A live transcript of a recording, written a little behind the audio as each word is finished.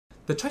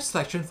The choice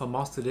selection for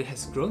mouse today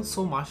has grown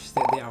so much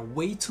that there are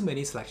way too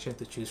many selections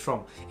to choose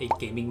from. A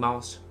gaming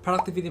mouse,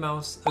 productivity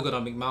mouse,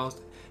 ergonomic mouse,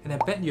 and I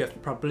bet you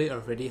have probably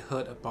already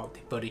heard about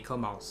the vertical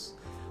mouse.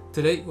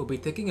 Today we'll be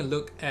taking a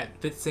look at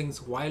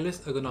Victsing's wireless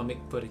ergonomic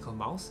vertical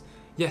mouse.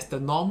 Yes,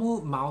 the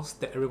normal mouse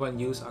that everyone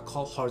uses are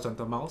called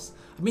horizontal mouse.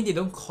 I mean, they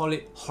don't call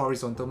it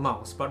horizontal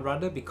mouse, but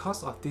rather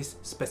because of this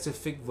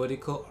specific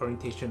vertical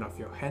orientation of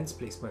your hand's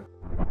placement.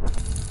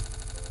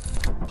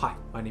 Hi,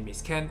 my name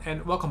is Ken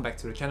and welcome back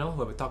to the channel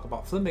where we talk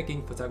about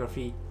filmmaking,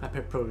 photography,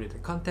 iPad Pro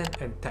related content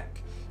and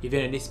tech. If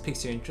any of this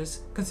piques your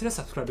interest, consider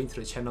subscribing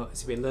to the channel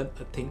as we learn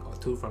a thing or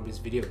two from these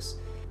videos.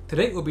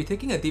 Today we'll be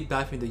taking a deep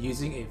dive into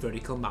using a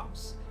vertical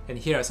mouse. And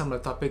here are some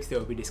of the topics that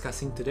we'll be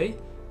discussing today.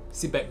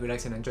 Sit back,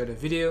 relax and enjoy the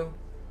video.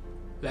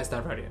 Let's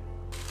dive right in.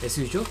 As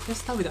usual,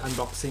 let's start with the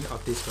unboxing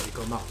of this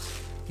vertical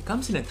mouse. It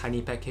comes in a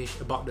tiny package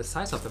about the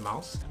size of the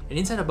mouse, and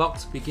inside the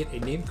box we get a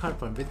name card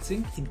from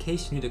Victsing in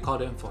case you need to call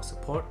them for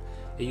support,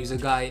 a user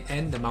guide,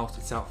 and the mouse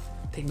itself.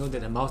 Take note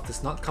that the mouse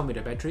does not come with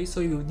a battery,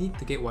 so you will need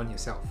to get one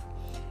yourself.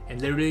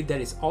 And literally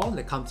that is all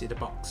that comes in the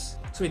box.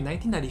 So in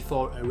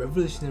 1994, a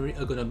revolutionary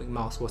ergonomic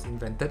mouse was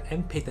invented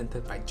and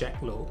patented by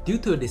Jack Lowe due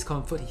to the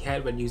discomfort he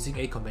had when using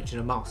a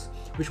conventional mouse,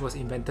 which was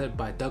invented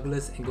by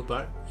Douglas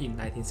Engelbart in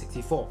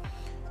 1964,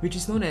 which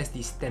is known as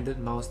the standard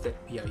mouse that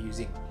we are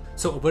using.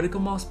 So a vertical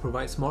mouse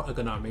provides more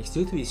ergonomics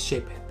due to its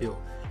shape and build.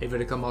 A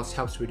vertical mouse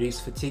helps reduce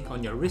fatigue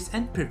on your wrist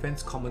and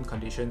prevents common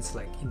conditions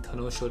like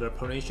internal shoulder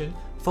pronation,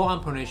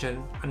 forearm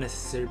pronation,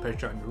 unnecessary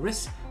pressure on your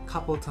wrist,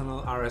 carpal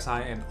tunnel,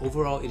 RSI, and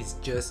overall it is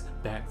just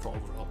bad for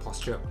overall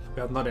posture.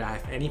 Well, not that I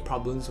have any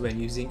problems when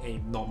using a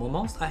normal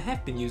mouse. I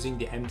have been using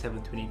the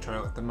M720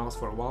 trial mouse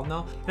for a while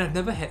now, and I've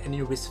never had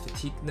any wrist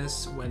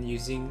fatigueness when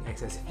using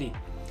excessively.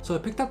 So I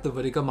picked up the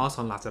vertical mouse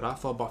on Lazada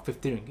for about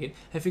 50 ringgit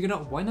and figured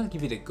out why not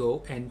give it a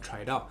go and try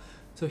it out.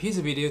 So here's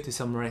a video to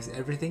summarize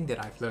everything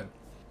that I've learned.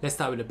 Let's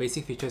start with the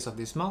basic features of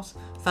this mouse.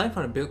 Starting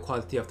from the build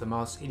quality of the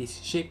mouse, it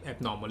is shaped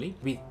abnormally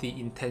with the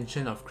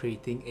intention of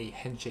creating a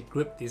handshake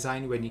grip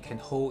design when you can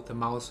hold the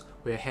mouse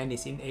where your hand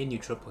is in a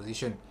neutral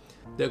position.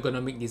 The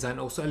ergonomic design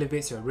also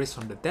elevates your wrist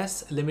from the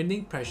desk,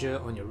 eliminating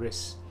pressure on your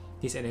wrist.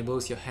 This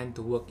enables your hand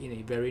to work in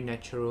a very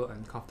natural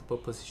and comfortable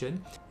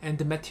position, and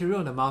the material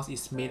on the mouse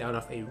is made out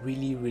of a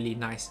really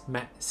nice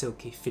matte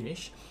silky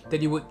finish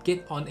that you would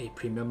get on a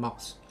premium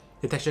mouse.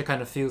 The texture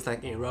kind of feels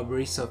like a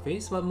rubbery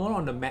surface, but more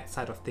on the matte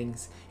side of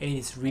things, and it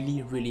is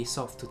really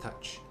soft to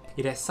touch.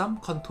 It has some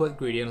contoured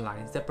gradient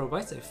lines that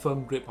provides a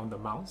firm grip on the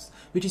mouse,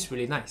 which is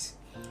really nice.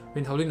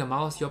 When holding the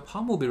mouse, your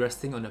palm will be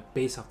resting on the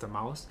base of the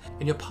mouse,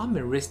 and your palm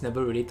and wrist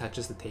never really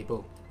touches the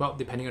table. Well,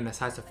 depending on the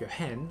size of your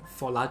hand,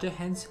 for larger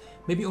hands,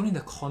 maybe only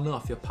the corner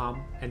of your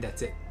palm, and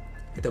that's it.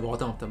 At the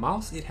bottom of the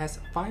mouse, it has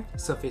 5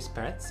 surface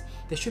pads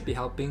that should be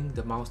helping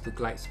the mouse to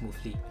glide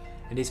smoothly.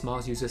 And this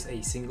mouse uses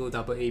a single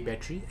AA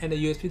battery, and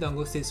the USB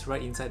dongle sits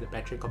right inside the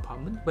battery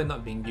compartment when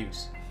not being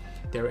used.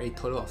 There are a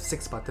total of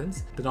 6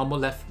 buttons: the normal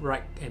left,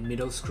 right and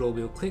middle scroll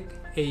wheel click,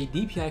 a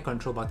DPI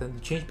control button to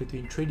change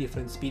between 3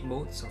 different speed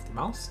modes of the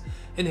mouse,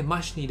 and a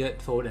much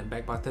needed forward and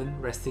back button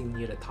resting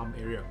near the thumb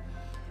area.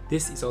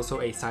 This is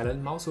also a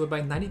silent mouse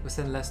whereby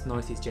 90% less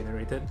noise is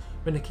generated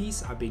when the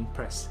keys are being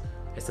pressed,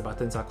 as the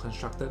buttons are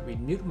constructed with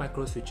mute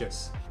micro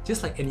switches.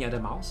 Just like any other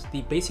mouse,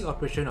 the basic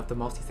operation of the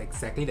mouse is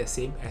exactly the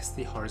same as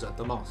the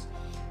horizontal mouse,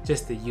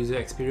 just the user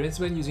experience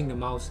when using the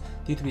mouse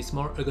due to its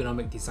more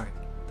ergonomic design.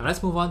 Now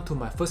let's move on to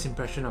my first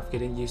impression of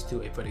getting used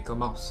to a vertical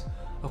mouse.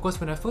 Of course,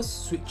 when I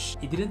first switched,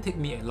 it didn't take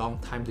me a long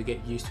time to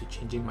get used to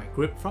changing my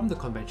grip from the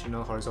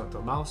conventional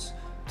horizontal mouse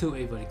to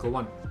a vertical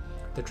one.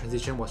 The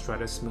transition was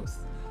rather smooth.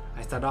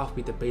 I started off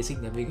with the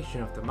basic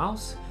navigation of the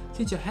mouse,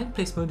 since your hand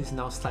placement is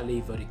now slightly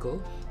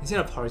vertical instead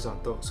of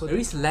horizontal, so there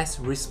is less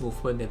wrist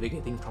movement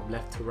navigating from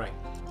left to right.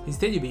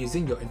 Instead, you'll be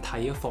using your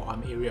entire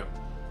forearm area.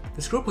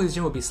 The scroll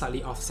position will be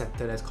slightly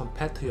off-centered as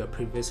compared to your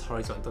previous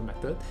horizontal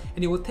method,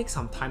 and it will take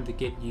some time to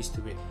get used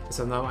to it. As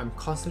of now, I'm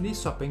constantly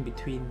swapping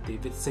between the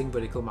Victsing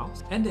vertical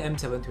mouse and the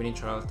M720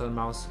 trial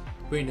mouse,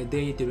 where in the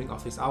day during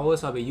office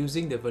hours I'll be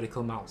using the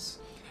vertical mouse,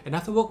 and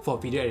after work for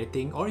video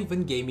editing or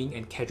even gaming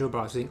and casual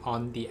browsing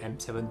on the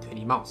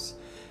M720 mouse.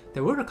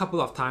 There were a couple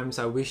of times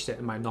I wish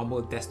that my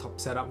normal desktop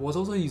setup was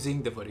also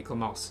using the vertical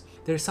mouse.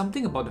 There is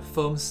something about the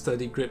firm,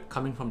 sturdy grip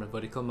coming from the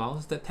vertical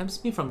mouse that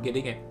tempts me from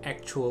getting an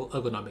actual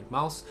ergonomic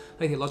mouse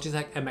like the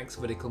Logitech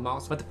MX vertical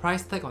mouse, but the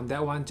price tag on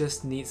that one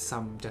just needs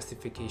some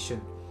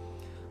justification.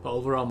 But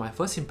overall, my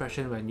first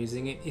impression when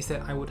using it is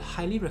that I would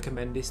highly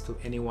recommend this to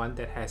anyone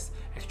that has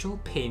actual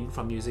pain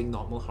from using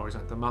normal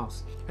horizontal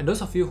mouse. And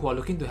those of you who are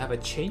looking to have a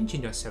change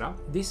in your setup,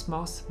 this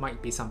mouse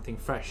might be something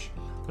fresh.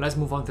 So let's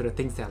move on to the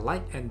things that I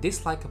like and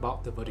dislike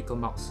about the vertical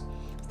mouse.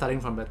 Starting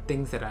from the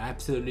things that I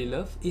absolutely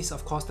love is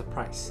of course the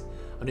price.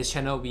 On this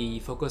channel, we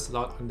focus a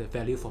lot on the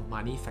value for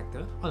money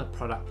factor on the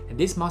product, and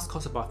this mouse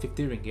costs about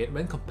 50 ringgit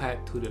when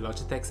compared to the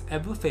Logitech's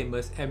ever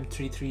famous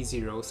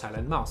M330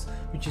 silent mouse,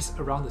 which is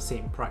around the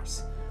same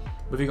price.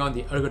 Moving on,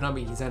 the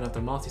ergonomic design of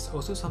the mouse is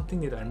also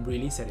something that I'm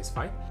really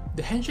satisfied.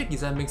 The handshake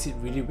design makes it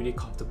really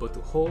comfortable to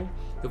hold.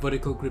 The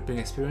vertical gripping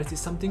experience is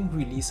something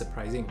really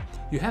surprising.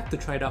 You have to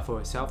try it out for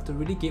yourself to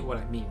really get what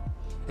I mean.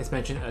 As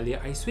mentioned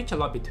earlier, I switch a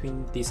lot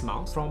between these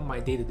mouse from my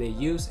day-to-day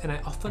use, and I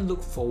often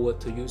look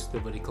forward to use the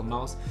vertical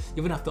mouse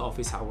even after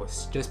office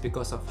hours just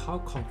because of how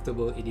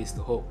comfortable it is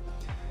to hold.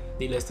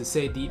 Needless to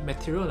say, the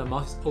material on the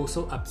mouse is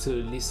also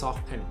absolutely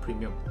soft and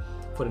premium.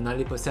 For the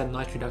 90%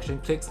 noise reduction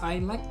clicks, I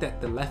like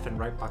that the left and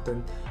right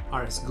button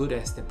are as good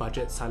as the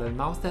budget silent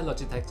mouse that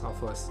Logitech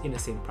offers in the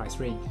same price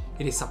range.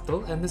 It is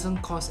subtle and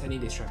doesn't cause any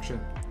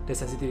distraction. The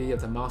sensitivity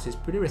of the mouse is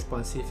pretty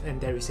responsive,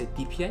 and there is a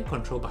DPI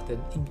control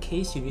button in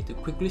case you need to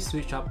quickly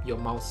switch up your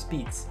mouse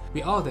speeds.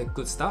 With all that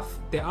good stuff,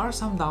 there are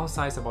some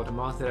downsides about the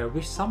mouse that I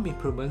wish some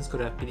improvements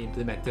could have been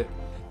implemented.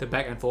 The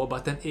back and forward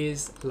button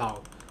is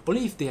loud.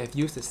 Only if they have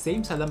used the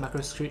same silent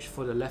micro switch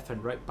for the left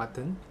and right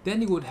button,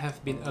 then it would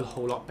have been a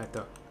whole lot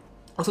better.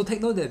 Also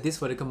take note that this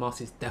vertical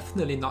mouse is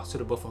definitely not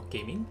suitable for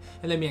gaming,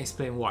 and let me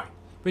explain why.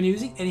 When you're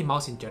using any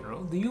mouse in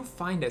general, do you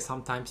find that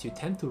sometimes you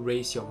tend to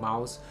raise your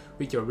mouse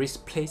with your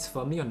wrist placed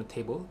firmly on the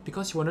table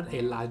because you wanted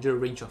a larger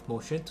range of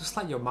motion to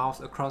slide your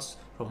mouse across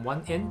from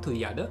one end to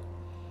the other?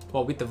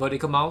 Well, with the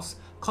vertical mouse,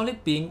 call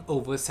it being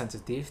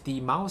oversensitive,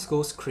 the mouse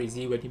goes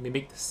crazy when you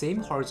mimic the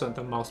same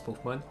horizontal mouse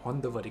movement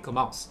on the vertical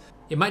mouse.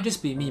 It might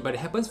just be me, but it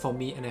happens for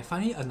me and I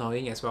find it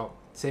annoying as well.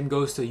 Same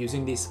goes to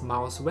using this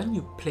mouse when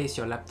you place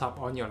your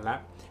laptop on your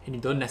lap and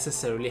you don't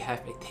necessarily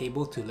have a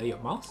table to lay your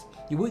mouse.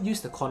 You would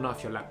use the corner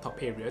of your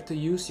laptop area to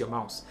use your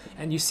mouse,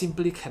 and you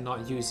simply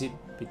cannot use it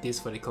with this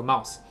vertical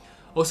mouse.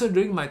 Also,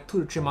 during my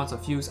 2 to 3 months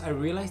of use, I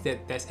realized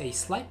that there's a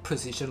slight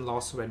precision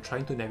loss when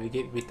trying to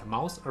navigate with the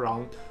mouse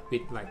around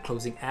with like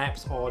closing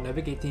apps or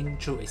navigating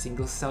through a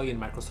single cell in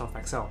Microsoft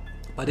Excel.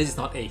 But this is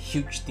not a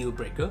huge deal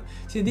breaker,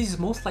 since this is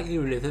most likely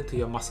related to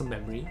your muscle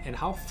memory and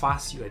how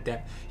fast you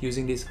adapt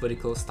using this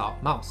vertical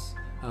styled mouse.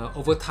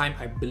 Over time,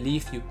 I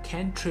believe you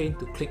can train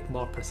to click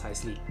more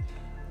precisely.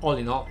 All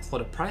in all, for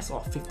the price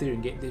of 50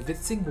 ringgit, the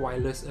Victsing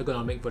wireless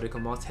ergonomic vertical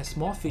mouse has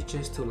more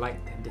features to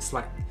like than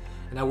dislike.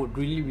 And I would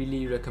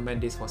really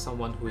recommend this for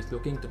someone who is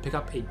looking to pick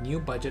up a new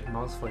budget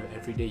mouse for your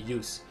everyday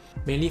use,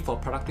 mainly for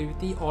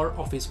productivity or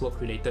office work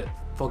related.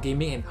 For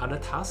gaming and other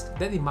tasks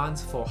that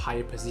demands for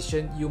higher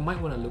precision, you might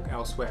want to look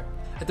elsewhere.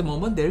 At the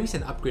moment, there is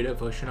an upgraded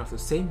version of the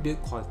same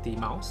build quality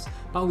mouse,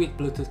 but with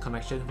Bluetooth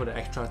connection for the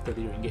extra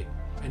 30 ringgit.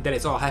 And that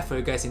is all I have for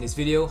you guys in this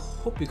video.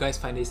 Hope you guys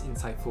find this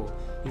insightful.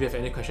 If you have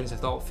any questions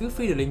at all, feel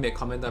free to leave me a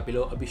comment down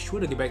below. I'll be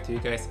sure to get back to you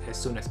guys as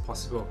soon as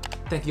possible.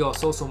 Thank you all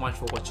so much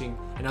for watching,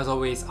 and as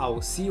always, I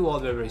will see you all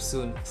very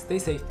soon. Stay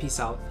safe, peace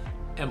out,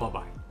 and bye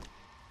bye.